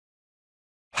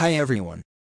Hi everyone.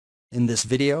 In this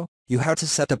video, you how to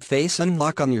set up Face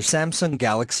Unlock on your Samsung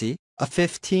Galaxy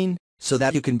A15, so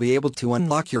that you can be able to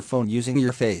unlock your phone using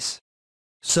your face.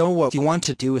 So what you want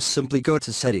to do is simply go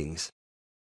to Settings.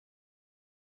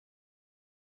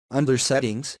 Under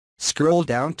Settings, scroll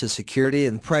down to Security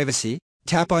and Privacy,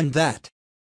 tap on that.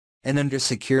 And under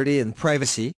Security and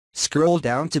Privacy, scroll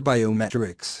down to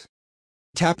Biometrics.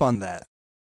 Tap on that.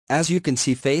 As you can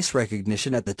see face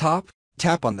recognition at the top,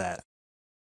 tap on that.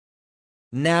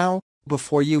 Now,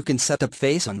 before you can set up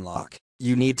Face Unlock,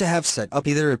 you need to have set up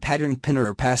either a pattern PIN or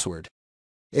a password.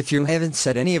 If you haven't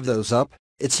set any of those up,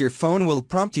 your phone will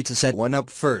prompt you to set one up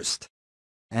first.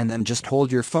 And then just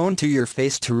hold your phone to your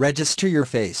face to register your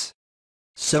face.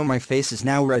 So my face is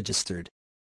now registered.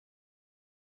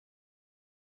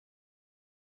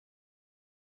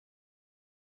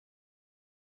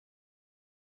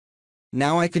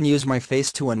 Now I can use my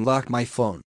face to unlock my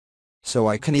phone. So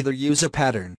I can either use a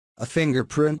pattern, a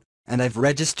fingerprint, and I've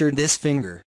registered this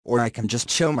finger, or I can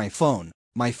just show my phone,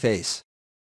 my face.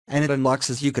 And it unlocks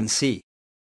as you can see.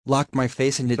 Lock my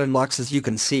face and it unlocks as you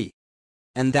can see.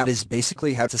 And that is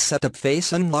basically how to set up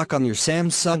Face Unlock on your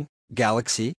Samsung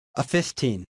Galaxy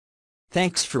A15.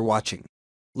 Thanks for watching.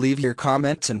 Leave your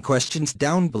comments and questions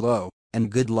down below,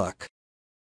 and good luck.